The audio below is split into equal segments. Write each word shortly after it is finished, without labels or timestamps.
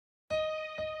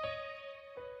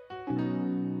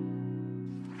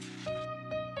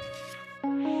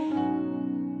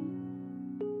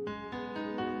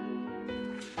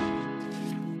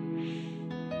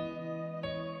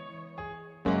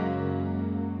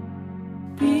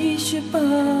Bishop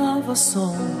of our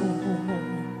soul,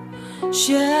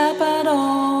 shepherd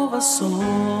of our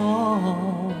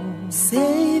soul,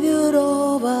 savior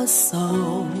of our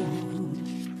soul,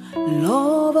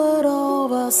 lover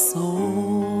of our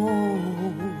soul.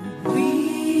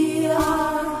 We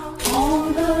are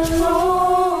on the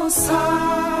Lord's side.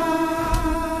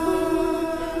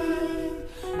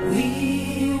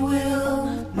 We will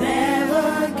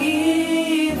never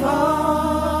give up.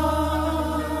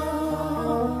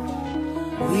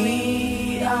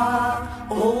 We are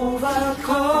overcomers,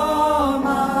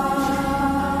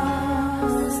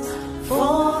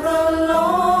 for the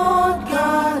Lord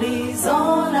God is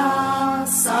on our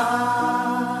side.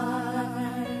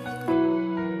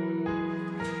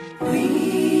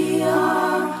 We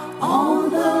are on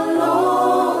the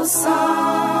Lord's side.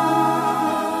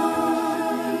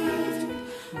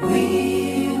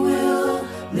 We will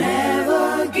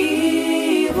never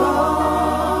give up.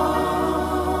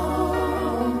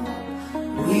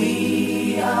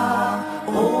 We are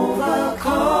overcomers,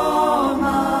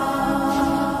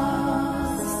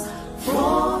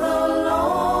 for the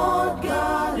Lord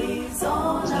God is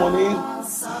on This morning, our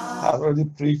side. I already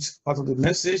preached part of the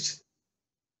message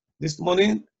this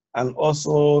morning, and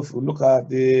also if you look at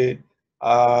the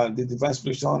divine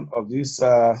inspiration of this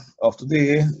of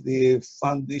today, the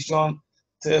foundation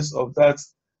test of that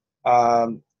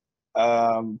the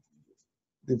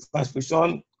divine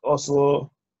inspiration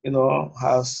also,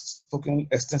 has spoken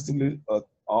extensively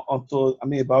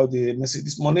about the message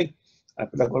this morning. I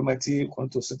pray that God Almighty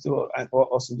want to settle and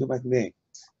also in the mighty name.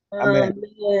 Amen.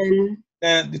 Amen.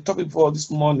 And the topic for this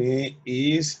morning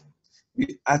is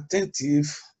be attentive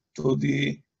to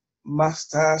the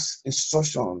Master's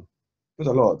instruction. Praise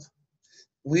the Lord.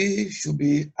 We should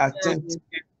be attentive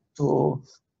to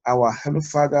our Heavenly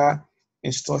Father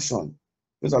instruction.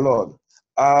 Praise the Lord.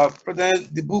 Brethren,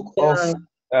 the book of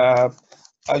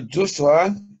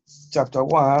Joshua chapter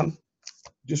 1,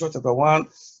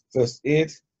 verse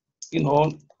 8,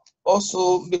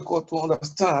 also make us to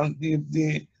understand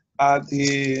the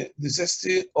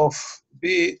necessity of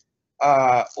be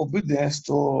obedience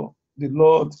to the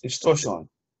Lord's instruction.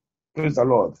 Praise the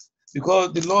Lord.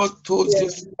 Because the Lord told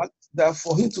Joshua that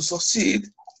for him to succeed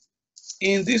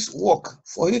in this work,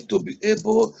 for him to be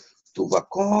able to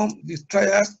overcome the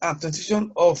trials and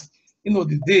temptation of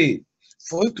the day,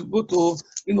 for him to go to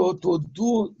to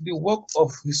do the work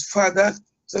of his Father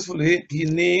successfully, he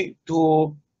need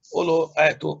to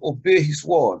to obey his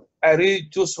word. I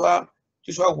read Joshua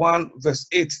 1 verse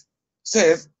 8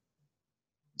 said,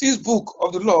 "This book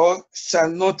of the law shall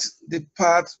not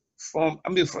depart shall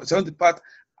not depart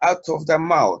out of thy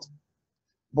mouth,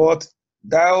 but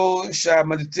thou shalt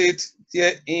meditate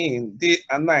therein day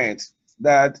and night,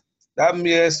 that thou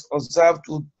mayest observe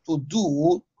to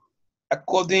do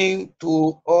according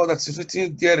to all that is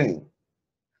written therein.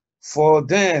 For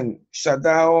then shalt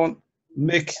thou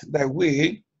make thy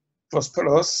way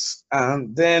prosperous,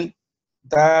 and then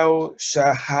thou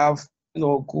shalt have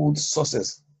good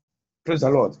success." Praise the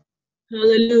Lord.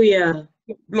 Hallelujah.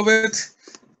 Beloved,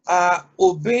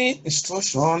 obeying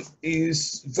instruction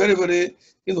is very, very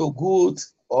good,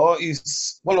 or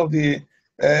is one of the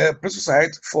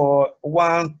prerequisites for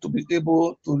one to be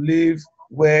able to live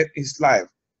well his life.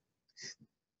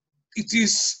 It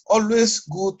is always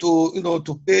good to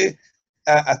to pay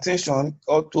attention,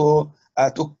 or to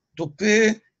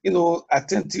pay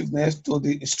attentiveness to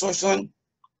the instruction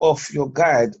of your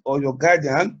guide or your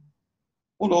guardian,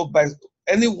 by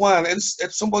anyone,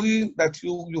 somebody that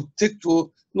you take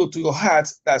to to your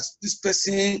heart, that this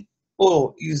person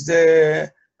is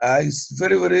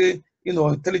very, very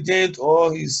intelligent,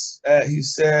 or he's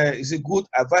a good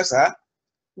advisor.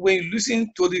 When you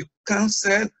listen to the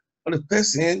counsel of the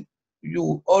person,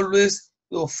 you always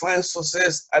find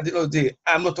success at the end of the day.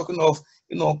 I'm not talking of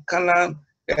carnal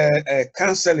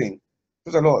counseling.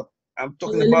 Praise the Lord. I'm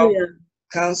talking about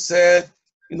counsel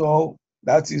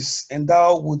that is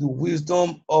endowed with the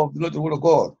wisdom of the word of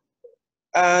God.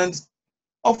 And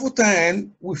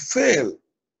oftentimes we fail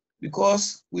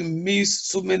because we miss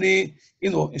so many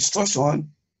instructions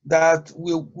that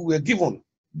we were given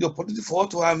the opportunity for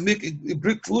to have make a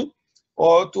breakthrough,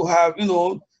 or to have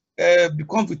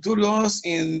become victorious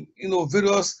in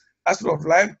various aspects of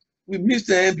life. We miss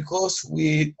them because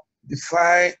we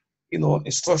defy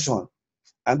instruction.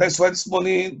 And that's why this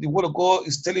morning the word of God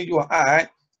is telling you and I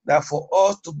that for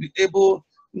us to be able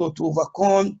to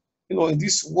overcome in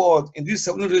this world, in this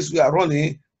 7 days we are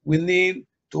running, we need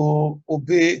to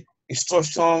obey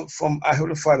instruction from our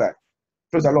Heavenly Father.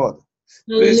 Praise the Lord.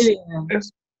 Please, Hallelujah.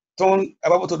 let's turn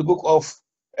our Bible to the book of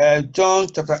John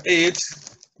chapter 8.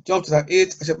 John chapter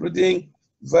 8, I shall be reading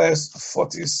verse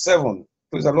 47.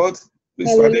 Praise the Lord.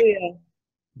 Please, Father, Hallelujah.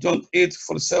 John 8,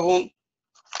 47.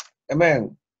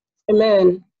 Amen.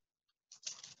 Amen.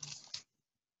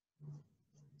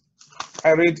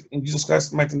 I read in Jesus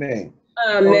Christ's mighty name.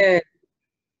 Amen.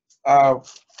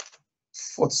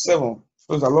 47.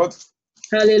 Praise the Lord.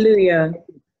 Hallelujah.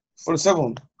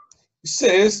 47. It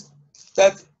says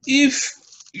that if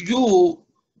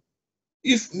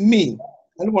me,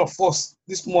 any one of us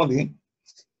this morning,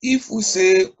 if we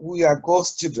say we are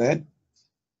God's children,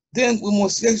 then we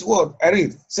must hear his word. I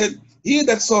read, said, he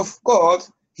that is of God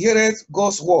heareth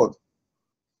God's word.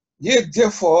 Ye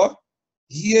therefore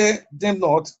hear them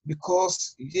not,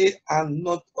 because ye are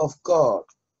not of God.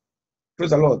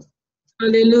 Praise the Lord.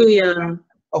 Hallelujah.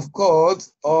 Of God,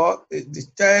 or the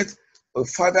child of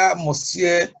father must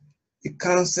hear the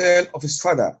counsel of his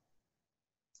father.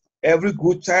 Every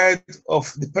good child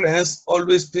of the parents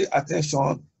always pay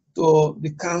attention to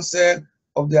the counsel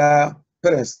of their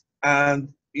parents,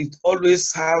 and it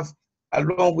always have a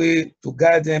long way to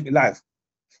guide them in life.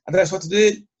 And that's why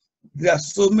today there are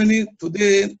so many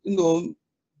today,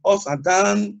 ups and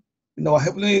down in our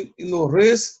heavenly,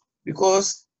 race,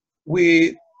 because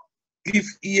we give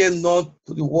ear not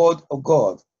to the word of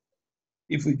God.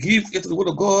 If we give ear to the word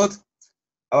of God,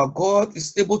 our God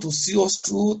is able to see us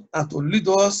through and to lead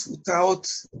us without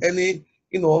any,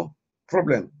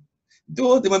 problem.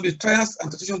 Though there might be trials and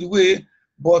temptation on the way,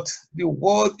 but the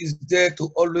word is there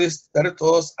to always direct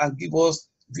us and give us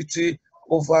victory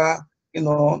over,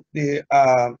 the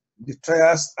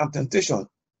trials and temptation.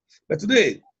 But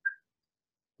today,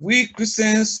 we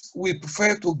Christians, we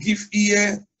prefer to give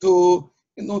ear to,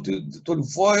 to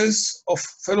the voice of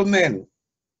fellow men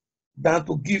than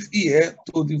to give ear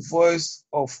to the voice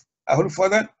of our Holy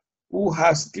Father, who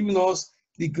has given us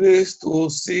the grace to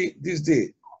see this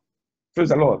day. Praise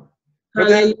the Lord.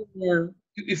 Brethren, Hallelujah.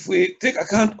 if we take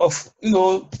account of,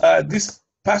 this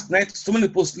past night, so many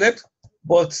people slept,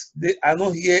 but they are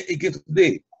not here again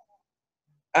today.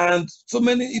 And so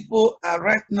many people are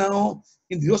right now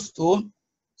in the hospital.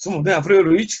 Some of them are very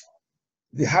rich.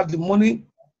 They have the money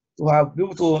to be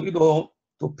able to,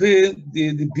 to pay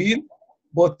the bill,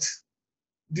 but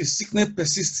the sickness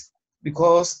persists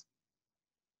because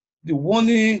the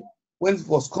warning when it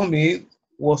was coming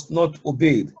was not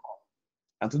obeyed.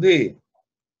 And today,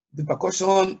 the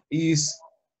precaution is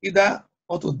either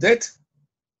unto death,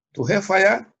 to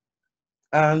hellfire,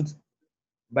 and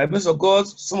by means of God,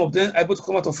 some of them are able to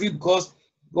come out of it because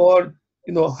God,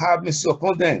 have mercy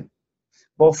upon them.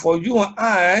 But for you and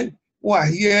I, who are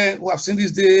here, who have seen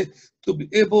this day, to be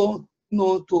able,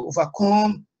 to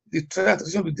overcome the trial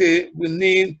of the day, we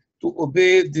need to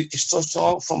obey the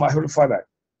instruction from our Heavenly Father.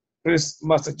 Praise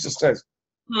Master Jesus Christ.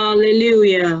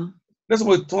 Hallelujah. Let's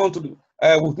return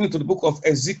with me to the book of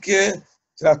Ezekiel,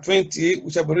 chapter 20,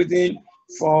 which I'll be reading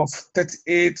from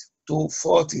 38 to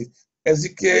 40.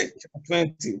 Ezekiel chapter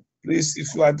 20. Please,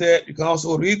 if you are there, you can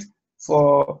also read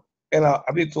for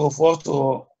a bit of us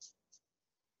to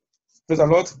praise the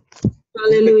Lord.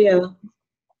 Hallelujah.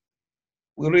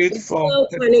 We read from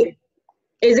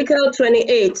Ezekiel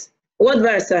 28. What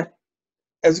verse, sir?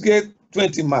 Ezekiel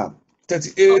 20,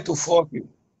 38 to 40.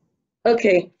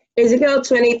 Okay. Ezekiel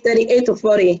 20, 38 to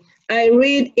 40. I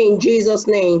read in Jesus'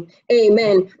 name.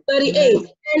 Amen. 38. Amen.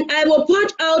 And I will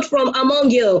purge out from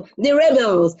among you the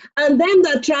rebels and them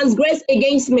that transgress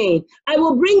against me. I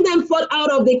will bring them forth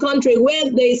out of the country where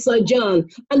they sojourn,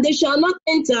 and they shall not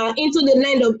enter into the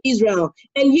land of Israel.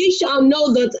 And ye shall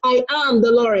know that I am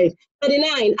the Lord.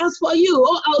 39. As for you,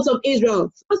 O house of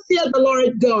Israel, thus saith the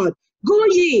Lord God, go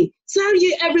ye, serve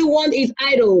ye every one his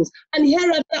idols, and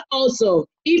hereafter also,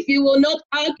 if you will not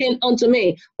hearken unto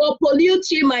me, or pollute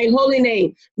ye my holy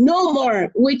name, no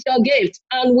more with your gifts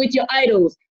and with your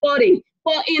idols. 40.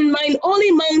 For in mine holy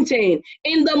mountain,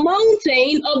 in the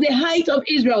mountain of the height of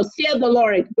Israel, saith the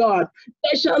Lord God,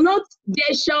 there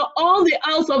shall all the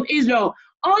house of Israel,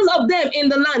 all of them in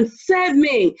the land, serve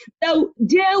me. There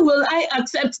will I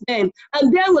accept them,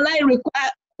 and there will I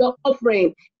require the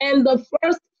offering and the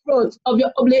first fruit of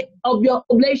your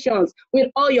oblations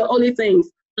with all your holy things.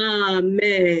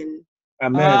 Amen.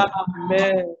 Amen.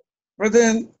 Amen.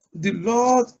 Brethren, the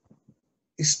Lord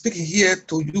is speaking here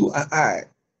to you and I,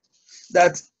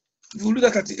 that if you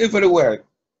look at it very well,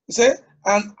 he said,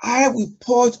 and I will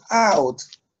purge out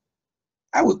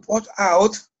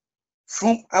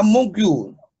from among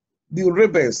you the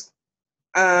rebels,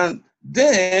 and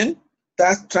then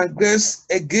that transgress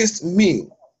against me.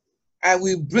 I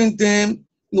will bring them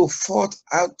forth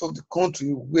out of the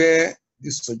country where they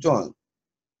sojourn.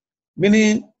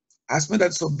 Meaning, as men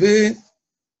that disobey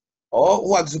or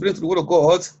who are disobedient to the word of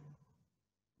God,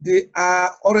 they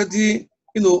are already,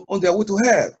 on their way to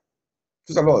hell.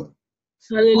 Praise the Lord.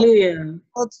 Hallelujah.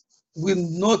 God will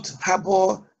not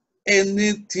harbor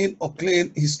anything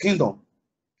unclean in his kingdom.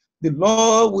 The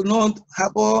Lord will not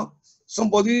harbor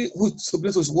somebody who is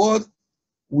disobedient to his word.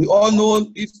 We all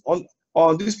know if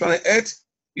on this planet Earth,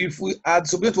 if we are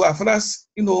disobedient to our father's,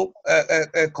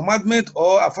 commandment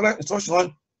or our father's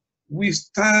instruction, we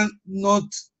stand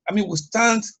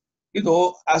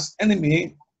as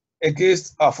enemy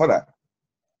against our father.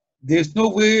 There's no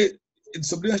way a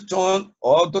disobedient son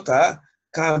or daughter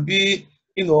can be,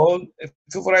 a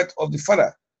favorite of the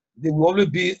father. They will always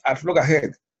be at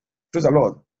loggerhead. Praise the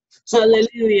Lord. So,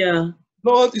 Hallelujah.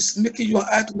 Lord is making your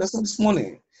heart to understand this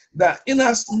morning that in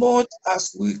as much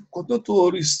as we continue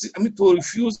to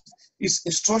refuse his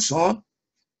instruction,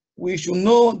 we should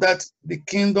know that the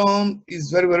kingdom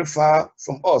is very, very far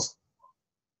from us.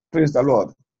 Praise the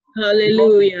Lord.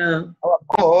 Hallelujah. Our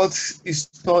God is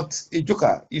not a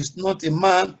joker. He's not a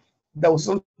man that will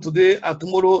say today and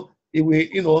tomorrow he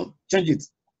will, change it.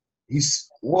 His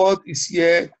word is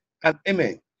here and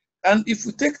amen. And if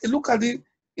we take a look at the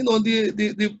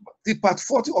part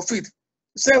 40 of it,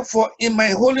 say, for in my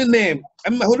holy name,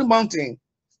 my holy mountain,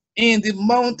 in the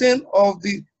mountain of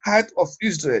the height of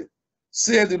Israel,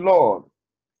 saith the Lord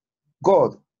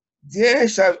God, there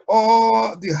shall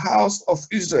all the house of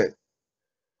Israel,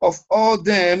 of all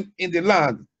them in the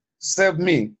land, serve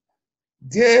me.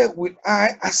 There will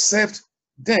I accept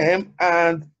them,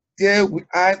 and there will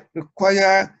I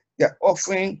require their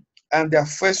offering and their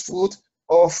first fruit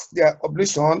of their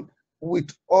oblation with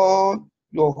all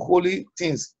your holy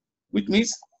things. Which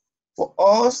means for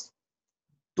us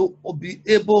to be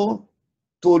able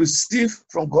to receive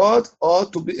from God or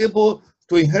to be able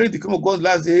to inherit the kingdom of God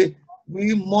last day,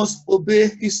 we must obey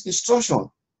his instruction.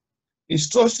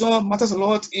 Instruction matters a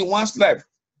lot in one's life.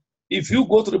 If you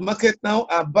go to the market now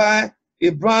and buy a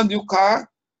brand new car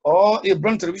or a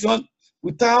brand television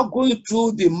without going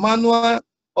through the manual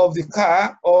of the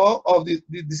car or of the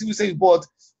CVC you bought,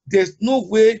 there's no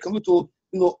way you can be to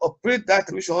operate that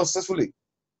television successfully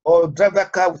or drive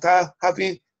that car without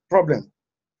having problem.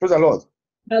 Praise the Lord.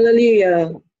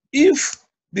 Hallelujah. If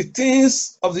the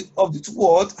things of the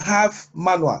world have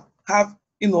manual, have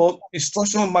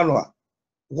instruction manual,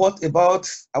 what about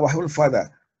our Heavenly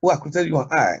Father who has created you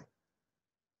and I?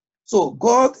 So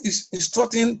God is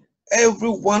instructing every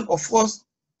one of us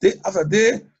day after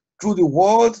day through the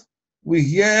word we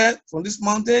hear from this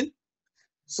mountain,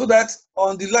 so that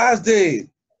on the last day,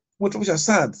 when we shall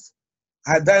stand,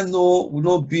 I don't know will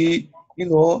not be,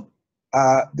 the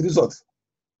result.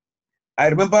 I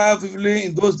remember vividly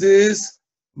in those days,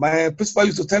 my principal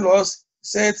used to tell us,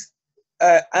 said,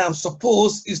 I am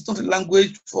supposed it's not a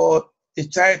language for a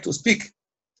child to speak.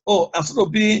 Oh, I'm supposed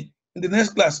to be in the next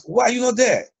class. Why are you not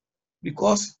there?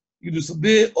 Because you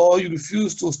disobey or you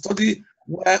refuse to study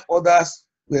while others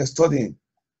were studying.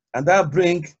 And that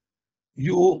brings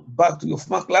you back to your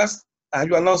former class, and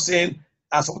you are now saying,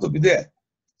 I'm supposed to be there.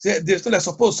 Say, there's not like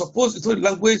suppose. Suppose it's not a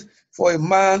language for a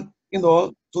man,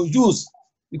 to use,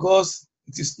 because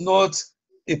it is not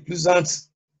a pleasant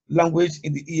language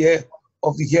in the ear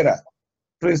of the hearer.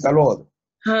 Praise the Lord.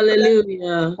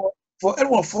 Hallelujah. For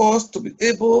every one of us to be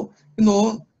able,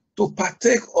 to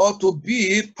partake or to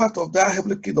be part of that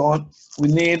heavenly kingdom, we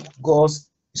need God's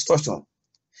instruction.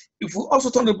 If we also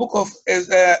turn the book of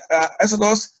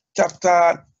Exodus,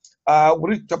 chapter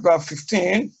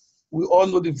 15, we all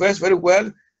know the verse very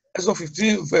well. Exodus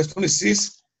 15, verse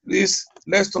 26. Please,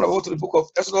 let's turn over to the book of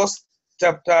Exodus,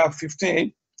 chapter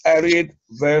 15. I read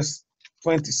verse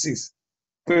 26.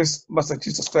 Praise Master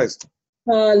Jesus Christ.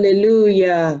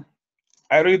 Hallelujah.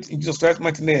 I read in Jesus Christ's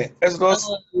mighty name. Exodus,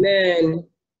 Amen.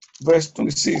 verse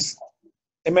 26.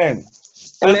 Amen.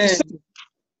 Amen.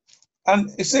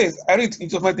 And it says, I read in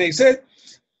Jesus' mighty name,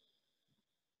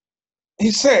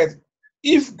 he said,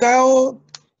 if thou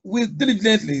wilt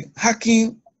diligently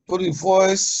hearken to the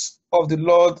voice of the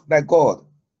Lord thy God,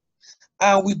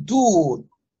 and will do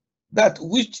that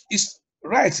which is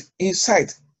right in his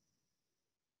sight,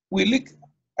 I read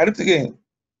it again.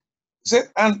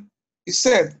 He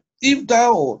said, if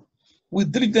thou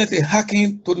wilt diligently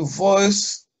hearken to the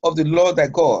voice of the Lord thy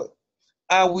God,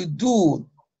 and will do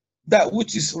that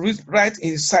which is right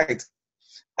in his sight,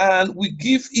 and we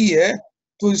give ear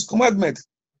to his commandment,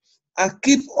 and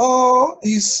keep all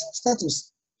his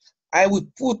statutes, I will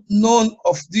put none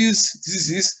of these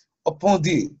diseases upon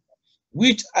thee,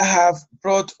 which I have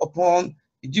brought upon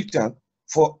Egyptians,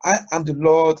 for I am the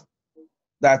Lord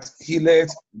that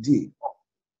healeth thee.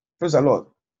 Praise the Lord.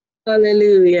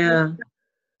 Hallelujah.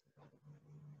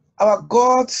 Our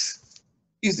God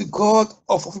is the God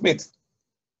of fulfillment.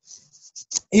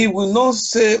 He will not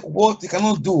say what he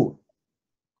cannot do.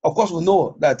 Of course, we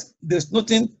know that there's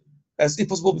nothing that's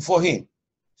impossible before him.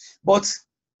 But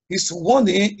his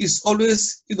warning is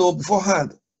always,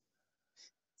 beforehand.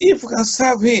 If we can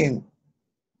serve him,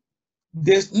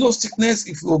 there's no sickness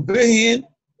if you obey him.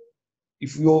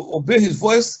 If you obey his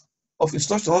voice of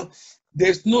instruction,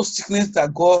 there's no sickness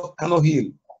that God cannot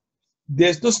heal.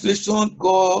 There's no situation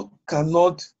God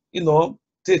cannot,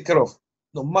 take care of,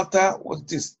 no matter what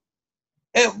it is.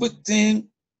 Everything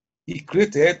he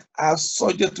created are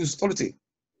subject to his authority.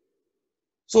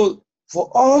 So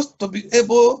for us to be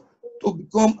able to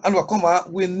become an overcomer,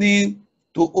 we need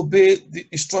to obey the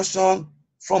instruction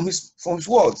from his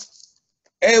words.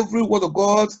 Every word of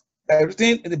God that is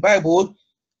written in the Bible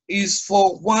is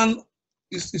for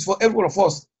every one of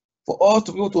us, for us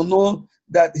to be able to know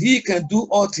that he can do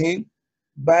all things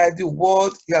by the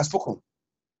word he has spoken.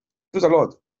 Praise the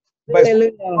Lord. By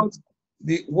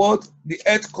the word, the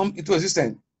earth come into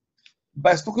existence.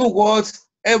 By spoken words,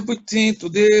 everything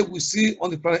today we see on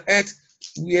the planet Earth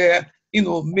were,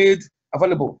 made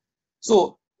available.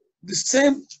 So the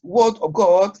same word of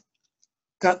God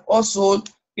can also,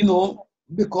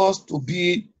 make us to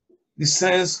be the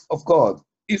sense of God,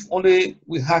 if only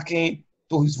we hearken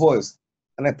to his voice.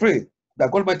 And I pray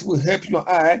that God Almighty will help you and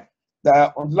I,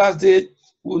 that on the last day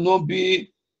we will not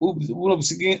be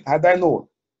singing, had I known.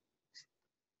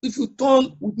 If you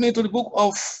turn with me to the book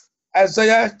of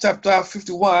Isaiah chapter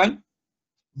 51,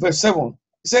 verse 7,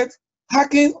 he said,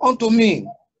 hearken unto me,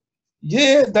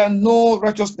 ye that know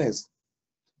righteousness,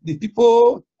 the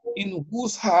people in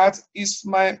whose heart is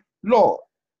my law.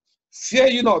 Fear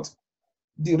ye not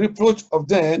the reproach of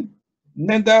them,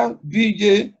 neither be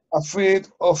ye afraid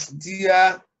of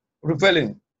their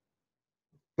reveling.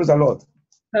 Praise the Lord.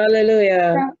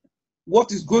 Hallelujah.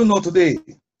 What is going on today?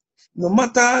 No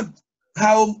matter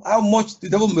how much the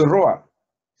devil may roar,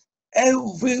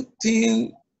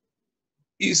 everything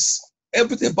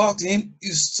about him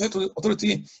is set to the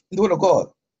authority in the word of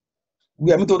God.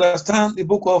 We are meant to understand the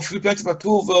book of Philippians chapter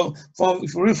 2,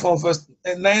 if you read from verse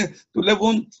 9 to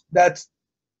 11, that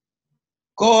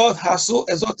God has so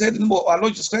exalted the name of our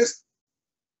Lord Jesus Christ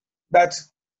that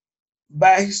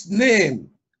by his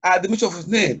name, at the mention of his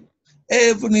name,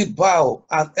 every knee bow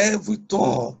and every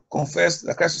tongue confess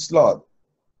that Christ is Lord.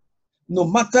 No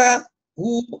matter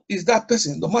who is that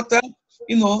person, no matter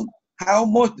how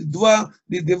much the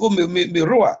devil may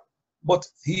roar, but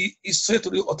he is set to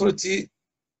the authority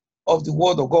of the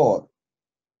word of God.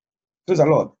 Praise the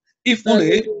Lord. If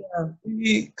only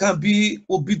we can be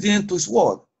obedient to his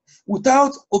word.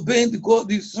 Without obeying the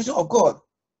instruction of God,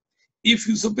 if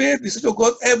you disobey the instruction of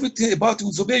God, everything about you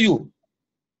will disobey you.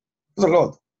 Praise the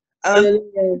Lord. And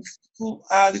if you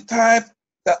are the type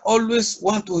that always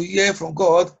want to hear from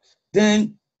God,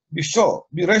 then be sure,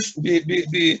 be very,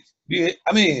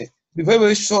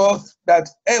 very sure that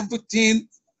everything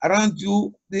around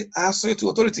you, they are subject to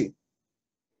authority.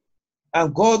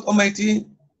 And God Almighty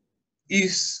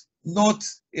is not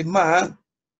a man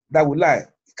that will lie.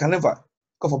 He can never,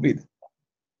 God forbid.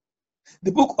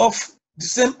 The book of the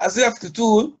same Isaiah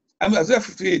 55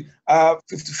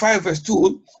 verse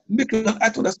 2, make you and I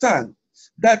to understand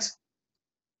that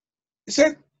he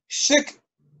said, shake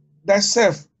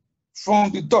thyself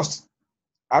from the dust,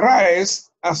 arise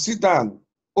and sit down.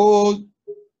 I'm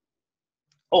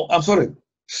sorry.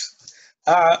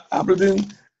 I'm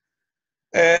reading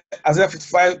Isaiah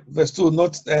 55 verse 2,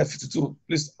 not 52.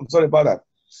 Please, I'm sorry about that.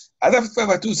 Isaiah 55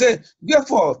 verse 2 says,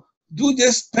 therefore, do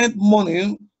ye spend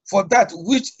money for that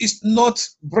which is not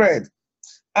bread,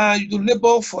 and you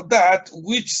labor for that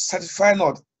which satisfy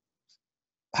not.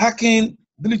 Hearken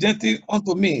diligently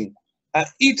unto me, and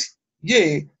eat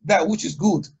ye that which is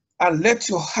good, and let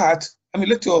your heart,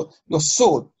 let your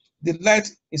soul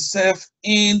delight itself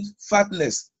in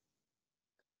fatness.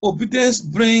 Obedience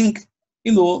bring,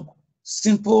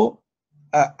 simple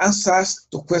answers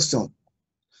to questions.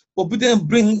 Obedience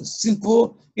brings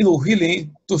simple,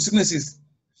 healing to sicknesses.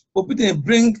 Obedience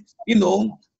bring,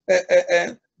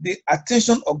 the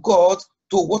attention of God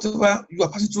to whatever you are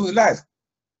passing through in life.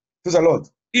 Praise the Lord.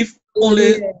 If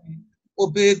only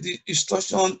obey the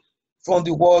instruction from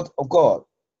the word of God.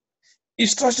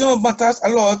 Instruction matters a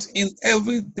lot in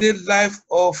everyday life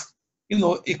of,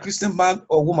 a Christian man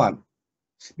or woman.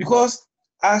 Because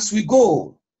as we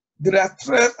go, there are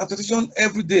threats and temptation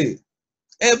every day.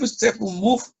 Every step we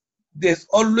move, there's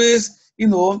always, a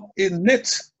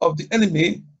net of the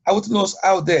enemy awaiting us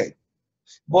out there.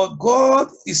 But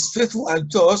God is faithful and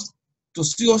just to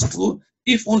see us through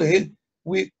if only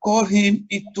we call him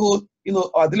into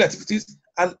our daily activities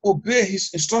and obey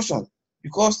his instruction.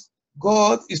 Because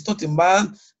God is not a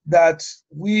man that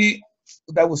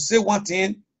will say one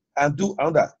thing and do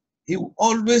another. He will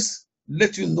always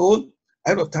let you know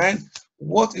ahead of time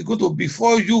what is going to be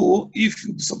for you if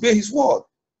you disobey his word.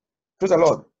 Praise the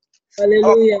Lord.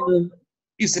 Hallelujah.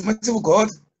 He's a merciful God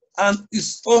and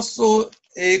is also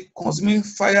a consuming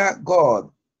fire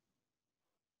God.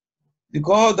 The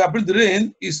God that brings the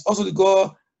rain is also the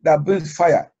God that brings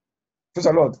fire. Praise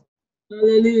the Lord.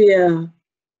 Hallelujah.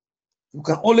 You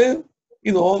can only,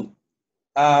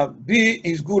 be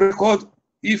his good record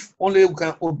if only we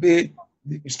can obey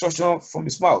the instruction from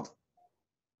his mouth.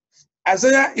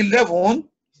 Isaiah 11,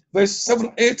 verse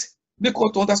 7, 8, make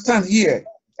us to understand here.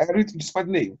 I read in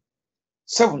Spanish name.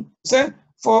 7, it said,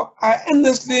 for I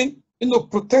earnestly,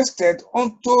 protested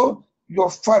unto your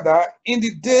father in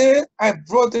the day I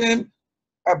brought them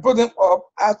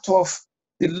up out of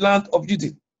the land of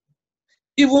Judah.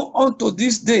 Even unto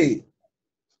this day,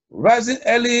 rising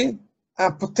early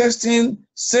and protesting,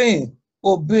 saying,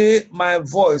 obey my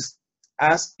voice,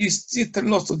 as is still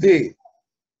telling us today.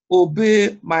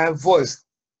 Obey my voice.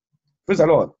 Praise the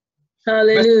Lord.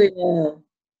 Hallelujah.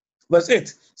 Verse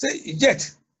 8, say, yet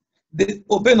they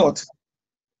obey not,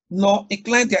 nor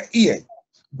incline their ear,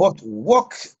 but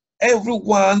walk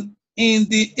everyone in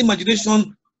the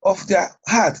imagination of their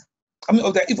heart,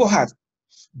 of their evil heart.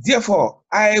 Therefore,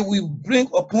 I will bring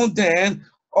upon them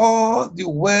all the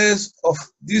words of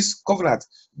this covenant,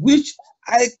 which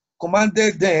I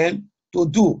commanded them to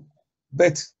do,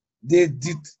 but they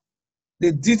did,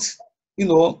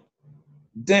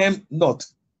 them not.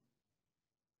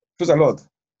 Praise the Lord.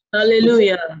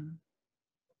 Hallelujah.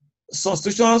 Some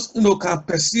situations, can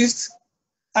persist.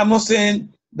 I'm not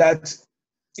saying that,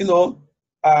 in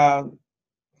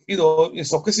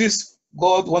some cases,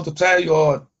 God want to try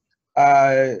your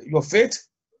faith,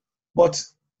 but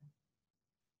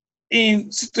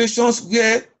in situations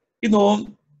where,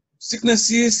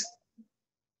 sicknesses,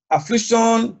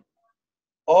 affliction,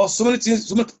 or so many things,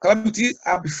 so many calamities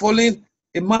are befalling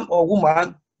a man or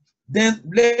woman, then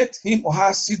let him or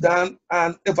her sit down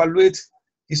and evaluate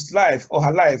his life or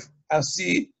her life and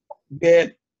see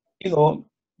where,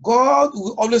 God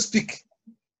will always speak.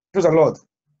 Praise the Lord.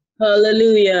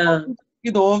 Hallelujah. He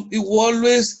will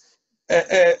always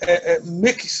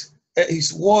make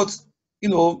his word,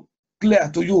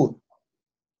 clear to you.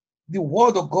 The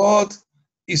word of God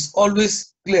is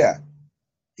always clear.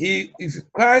 If you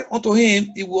cry unto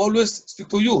him, he will always speak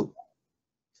to you.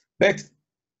 But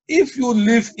if you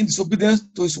live in disobedience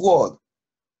to his word,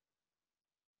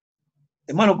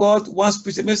 a man of God once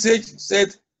preached a message,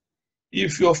 said,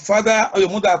 if your father or your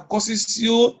mother curses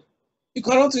you, you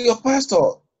can run to your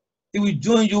pastor. He will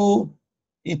join you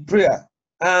in prayer.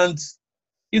 And,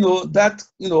 that,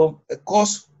 a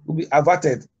curse will be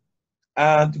averted.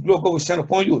 And the glory of God will shine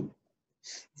upon you.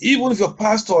 Even if your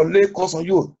pastor lay curse on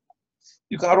you,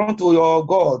 you can run to your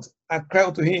God and cry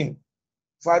out to him,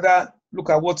 Father, look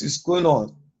at what is going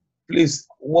on. Please,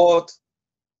 what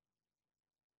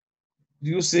do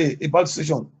you say about the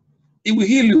situation? He will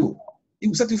heal you. He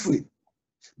will set you free.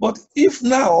 But if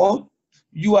now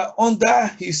you are under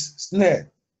his snare,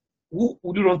 who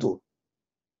would you run to?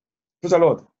 Praise the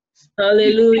Lord.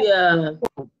 Hallelujah.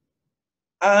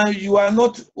 And you are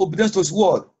not obedient to his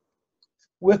word.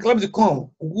 When calamity comes,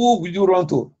 who will you run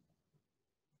to?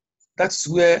 That's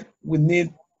where we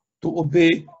need to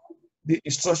obey the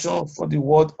instruction for the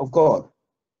word of God.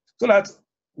 So that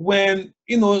when,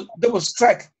 devil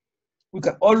strike, we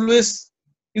can always,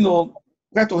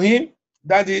 cry to him,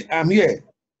 Daddy, I'm here.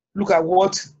 Look at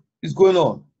what is going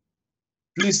on.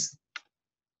 Please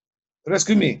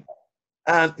rescue me.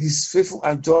 And he's faithful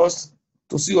and just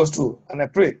to see us through. And I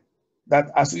pray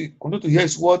that as we continue to hear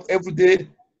his word every day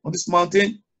on this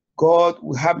mountain, God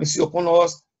will have mercy upon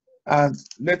us and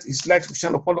let his light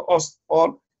shine upon us all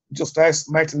in Jesus Christ's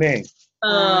mighty name.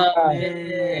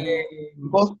 Amen.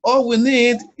 Because all we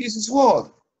need is his word,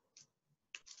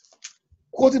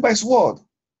 quoted by his word,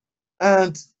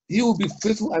 and he will be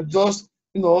faithful and just,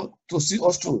 to see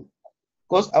us through.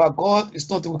 Because our God is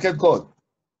not a wicked God.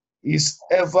 He is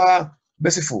ever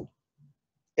merciful.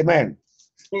 Amen.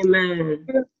 Amen.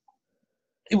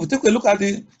 If we take a look at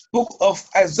the book of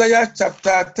Isaiah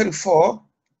chapter 34,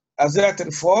 Isaiah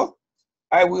 34,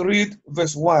 I will read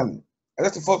verse 1.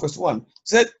 Isaiah 34 verse 1. It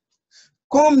said,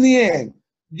 come near,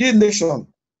 ye nation,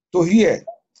 to hear,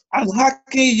 and hearken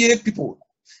ye people.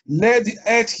 Let the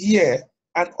earth hear,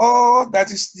 and all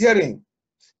that is hearing,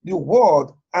 the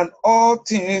word and all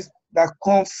things that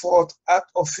come forth out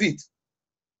of it.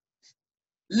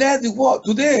 let the world,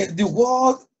 today, the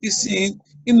world is in,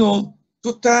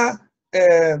 total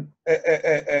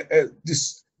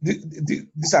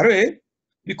disarray,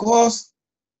 because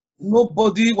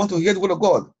nobody want to hear the word of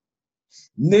God.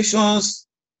 Nations,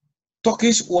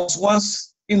 Turkish was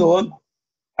once,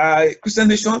 a Christian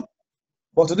nation,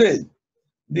 but today,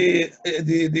 the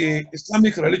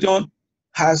Islamic religion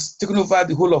has taken over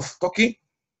the whole of Turkey.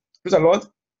 Praise the Lord.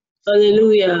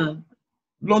 Hallelujah.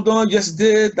 London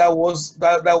yesterday, that was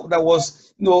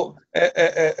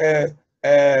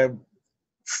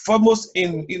foremost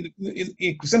in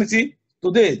Christianity.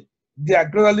 Today, they are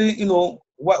gradually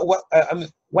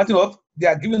winding up. They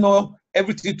are giving up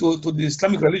everything to the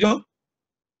Islamic religion.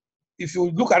 If you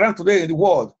look around today in the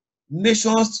world,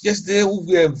 nations yesterday who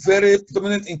were very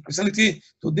predominant in Christianity,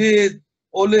 today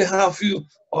only half few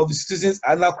of the citizens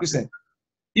are now Christian.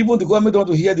 Even the government don't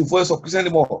want to hear the voice of Christian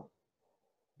anymore,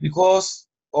 because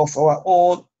of our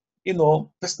own,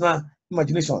 personal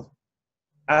imagination.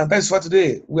 And that's why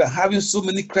today we are having so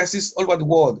many crises all over the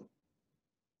world,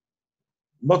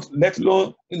 not let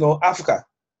alone, Africa.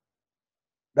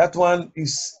 That one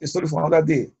is a story for another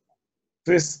day.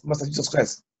 Praise Master Jesus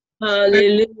Christ.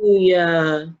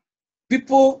 Hallelujah.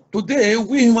 People today,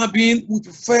 we human beings, would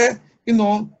prefer,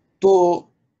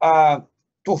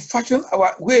 to fashion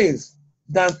our ways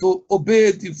than to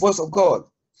obey the voice of God.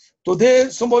 Today,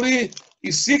 somebody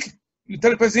is sick, you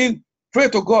tell the person, pray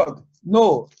to God.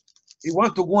 No, you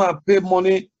want to go and pay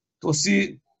money to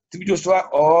see TV Joshua,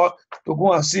 or to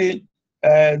go and see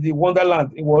the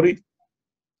Wonderland in Warri.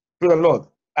 Praise the Lord.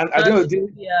 And at the end of the day,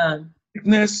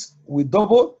 sickness will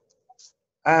double,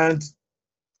 and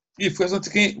if we're not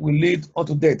taking, will lead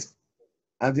unto death.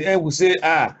 And the end will say,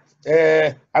 I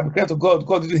be crying to God,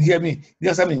 God didn't hear me, he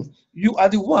didn't answer me. You are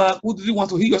the one who didn't want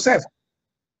to hear yourself.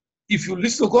 If you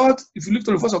listen to God, if you listen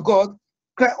to the voice of God,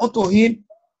 cry unto him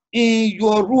in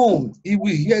your room. He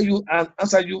will hear you and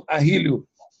answer you and heal you.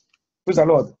 Praise the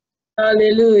Lord.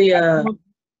 Hallelujah.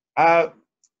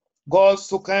 God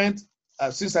so kind.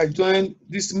 Since I joined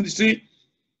this ministry,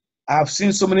 I have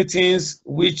seen so many things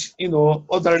which,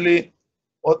 ordinarily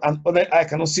and other eye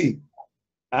cannot see.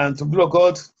 And to glory of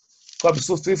God, God be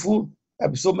so faithful,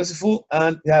 God be so merciful,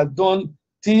 and He has done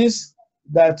things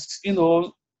that,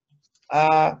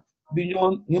 are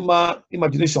beyond human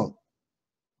imagination.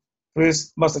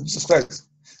 Praise Master Jesus Christ.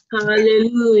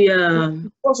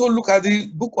 Hallelujah. Also look at the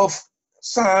book of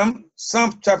Psalm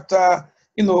chapter,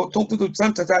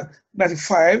 Psalm chapter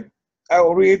 95. I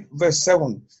will read verse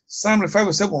 7. Psalm 95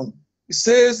 verse 7. It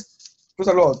says, praise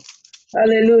the Lord.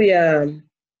 Hallelujah.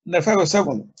 95 verse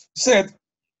 7. It said,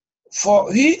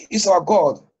 for he is our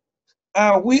God,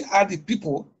 and we are the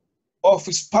people of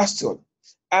his pasture,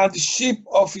 and the sheep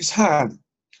of his hand.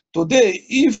 Today,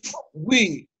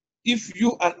 if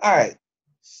you and I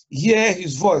hear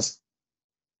his voice,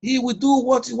 he will do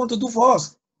what he wants to do for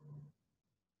us.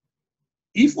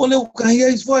 If only we can hear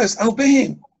his voice and obey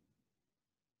him.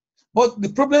 But the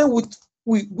problem with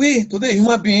we today,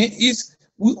 human being, is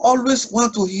we always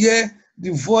want to hear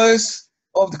the voice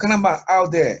of the carnal man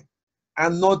out there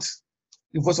and not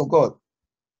the voice of God.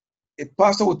 A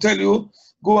pastor will tell you,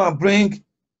 go and bring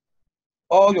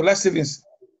all your life savings.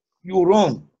 You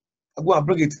run and go and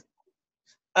bring it.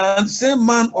 And the same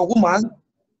man or woman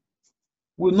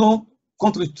will not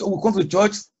come to the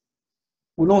church,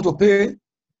 will not want to pay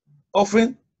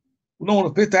offering, will not want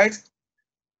to pay tithe,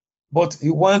 but he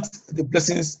wants the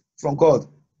blessings from God.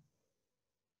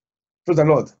 Praise the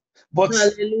Lord. But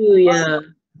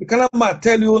hallelujah. The carnal man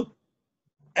tell you,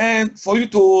 and for you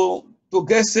to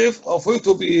get saved, or for you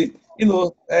to be,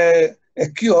 a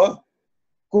cure,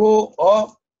 go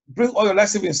or bring all your life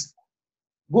savings.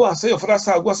 Go and sell your father's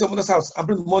house, go and sell your mother's house, and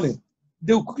bring the money.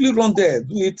 They will quickly run there,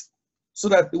 do it, so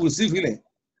that they will receive healing.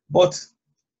 But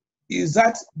is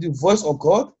that the voice of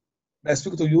God that is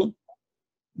speaking to you?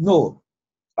 No.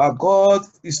 Our God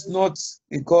is not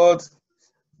a God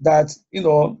that,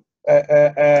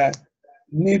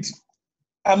 need.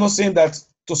 I'm not saying that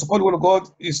to support the word of God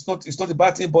is not a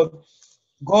bad thing, but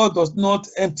God does not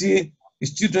empty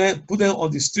his children, put them on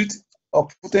the street, or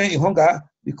put them in hunger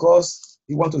because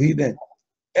he wants to heal them.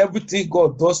 Everything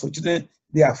God does for children,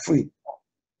 they are free.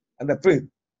 And I pray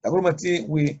that God Almighty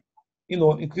will,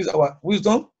 increase our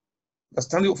wisdom,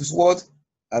 understanding of his word,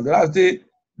 and the last day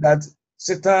that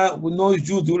Satan will not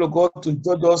use the word of God to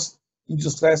judge us in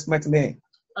Jesus Christ's mighty name.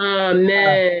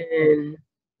 Amen.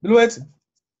 Beloved,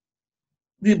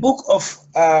 the book of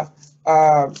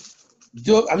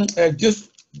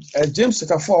James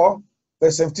chapter 4,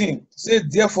 verse 17 says,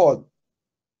 therefore,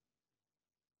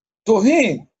 to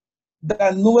him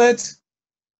that knoweth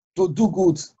to do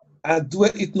good and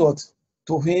doeth it not,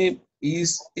 to him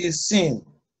is a sin.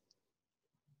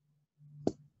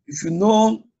 If you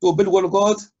know to obey the word of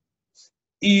God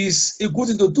is a good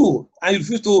thing to do, and you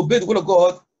refuse to obey the word of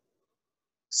God,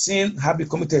 sin has been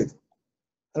committed.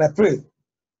 And I pray,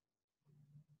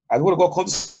 as the word of God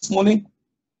comes this morning,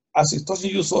 as it's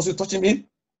touching you, so also touching me.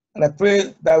 And I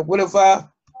pray that whatever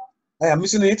I am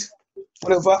missing it,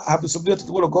 whatever I have disobedient to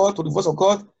the word of God, to the voice of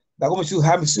God, that God will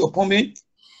have mercy upon me.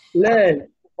 Amen.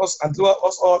 Us and deliver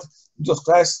us all in Jesus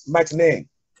Christ's mighty name.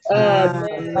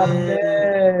 Amen.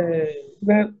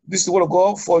 Amen. This is the word of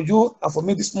God for you and for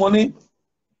me this morning.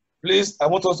 Please, I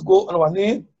want us to go on our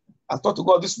knee and talk to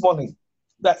God this morning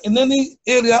that in any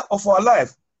area of our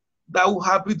life that we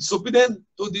have been disobedient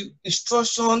to the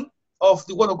instruction of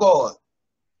the word of God.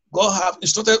 God have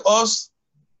instructed us,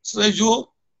 instructed you,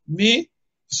 me,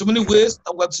 so many ways,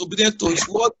 and we are disobedient to his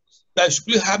word, that he should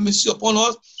please have mercy upon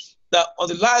us, that on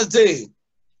the last day,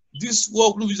 this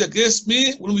word will not be used against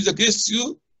me, will not be used against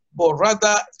you, but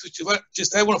rather to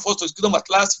chastise one of us to his kingdom at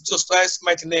last, in Jesus Christ's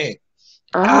mighty name.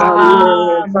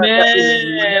 Amen.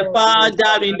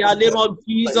 Father, in the name of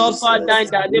Jesus, Father, in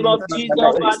the name of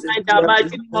Jesus, Father, in the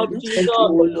mighty name of Jesus,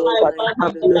 my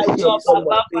Father, my God,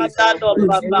 Baba, Father, Lord,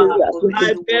 Baba,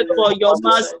 I beg for your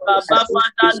mercy, Baba,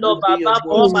 Father, Lord, Baba,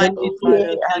 for my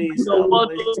disobedience to your word,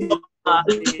 I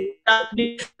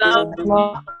beg for your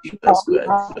mercy,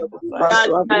 Baba.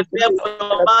 Father, please have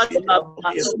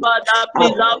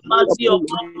mercy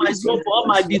upon my soul for all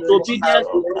my disobedience,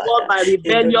 for my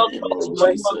rebellion,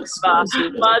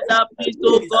 Father, please,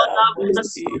 oh God, have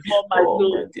mercy for my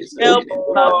soul. Help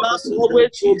Baba always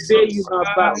obey you,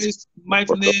 Baba.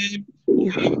 Mighty name, we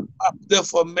are there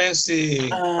for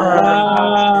mercy. Amen.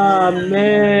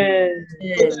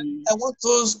 I want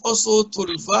us also to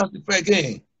reverse the prayer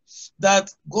again,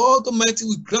 that God Almighty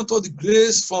will grant us the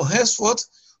grace from henceforth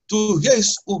to hear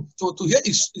his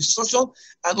instruction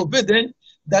and obey them,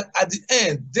 that at the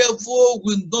end, devil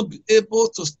will not be able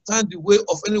to stand the way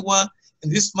of anyone in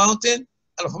this mountain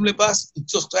and of family bus in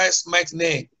Jesus Christ's mighty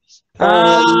name.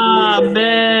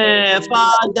 Amen.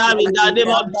 Father, in the name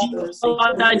of Jesus,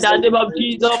 Father, in the name of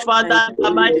Jesus, Father, in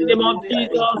the mighty name of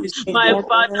Jesus, my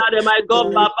Father and my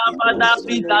God, Papa, Father,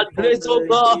 please, that grace, oh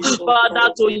God,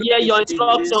 Father, to hear your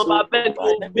instruction, Papa, to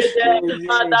obey them,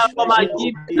 Father, come and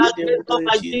give that grace, come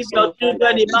and give your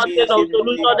children the mountain of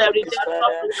solution and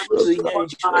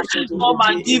redemption, come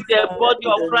and give the body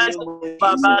of Christ,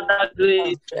 Baba, that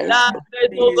grace,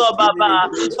 oh God, Baba,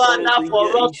 Father,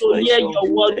 for us to hear your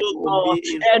word, oh God,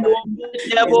 and obey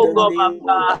them, oh God,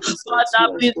 Baba. Father,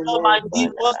 please come and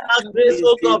give us that grace,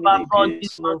 oh God, Baba, from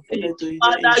this mountain.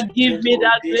 Father, give me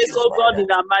that grace, oh God, in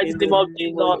the mighty name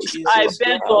of Jesus. I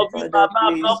beg of you,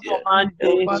 Baba, not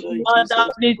commanding.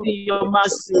 Father, please, in your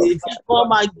mercy,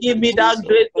 come and give me that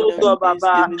grace, oh God,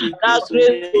 Baba. That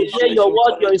grace to hear your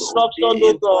word, your instruction,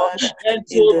 oh God, and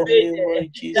to obey them. The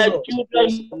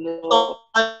children,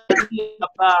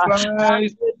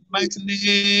 Christ's mighty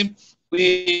name,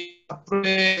 we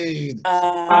pray.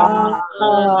 Amen.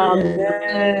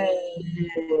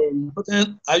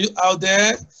 Are you out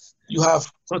there? You have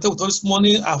connected with us this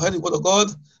morning. I've heard the word of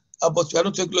God, but you are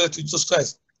not taking glory to Jesus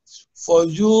Christ. For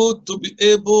you to be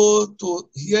able to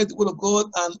hear the word of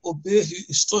God and obey his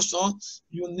instruction,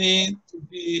 you need to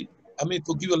give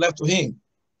your life to him.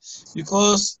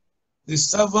 Because the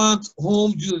servant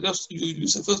whom you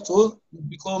first told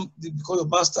become your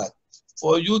master.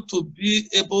 For you to be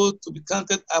able to be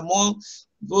counted among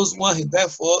those one he died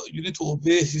for, you need to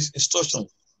obey his instruction.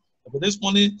 But this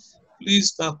morning,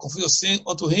 please confess your sin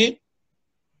unto him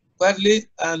quietly,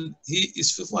 and he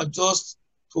is faithful and just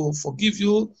to forgive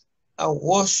you and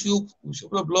wash you with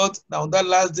your blood. Now on that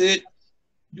last day,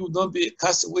 you will not be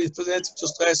cast away in present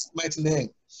Jesus Christ's mighty name.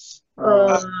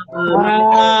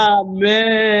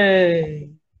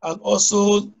 Amen. And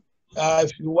also,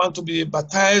 if you want to be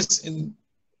baptized in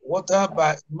water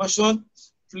by immersion,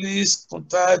 please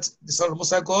contact the Son of Most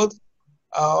High God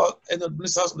or any of the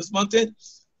ministers on this mountain.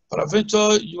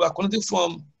 Peradventure, you are connected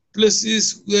from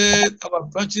places where our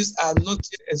branches are not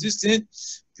yet existing.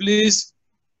 Please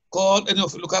call any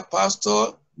of your local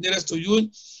pastor nearest to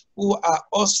you who are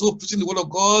also preaching the word of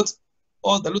God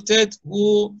undiluted,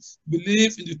 who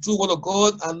believe in the true word of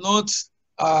God and not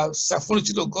saffron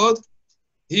of God.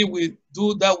 He will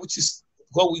do that which is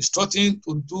God will instruct him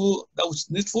to do that which is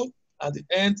needful. At the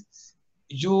end,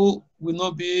 you will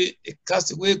not be a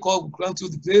castaway. God will grant you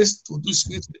the grace to do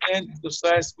sweet to the end in Jesus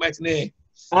Christ's mighty name.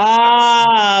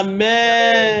 Amen.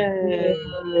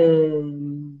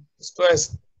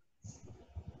 Christ.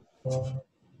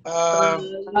 Hallelujah.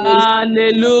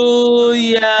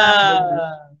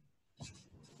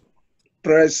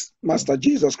 Praise Master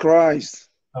Jesus Christ.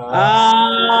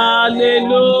 Hallelujah.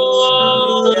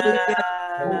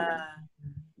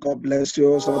 God bless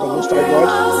you, servant of Most High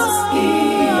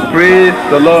God. Praise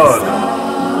the Lord.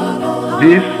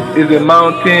 This is a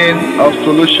mountain of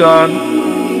solution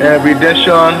and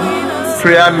redemption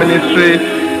prayer ministry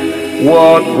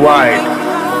worldwide,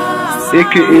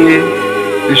 aka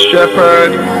the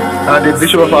Shepherd and the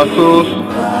Bishop of our souls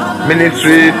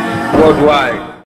ministry worldwide.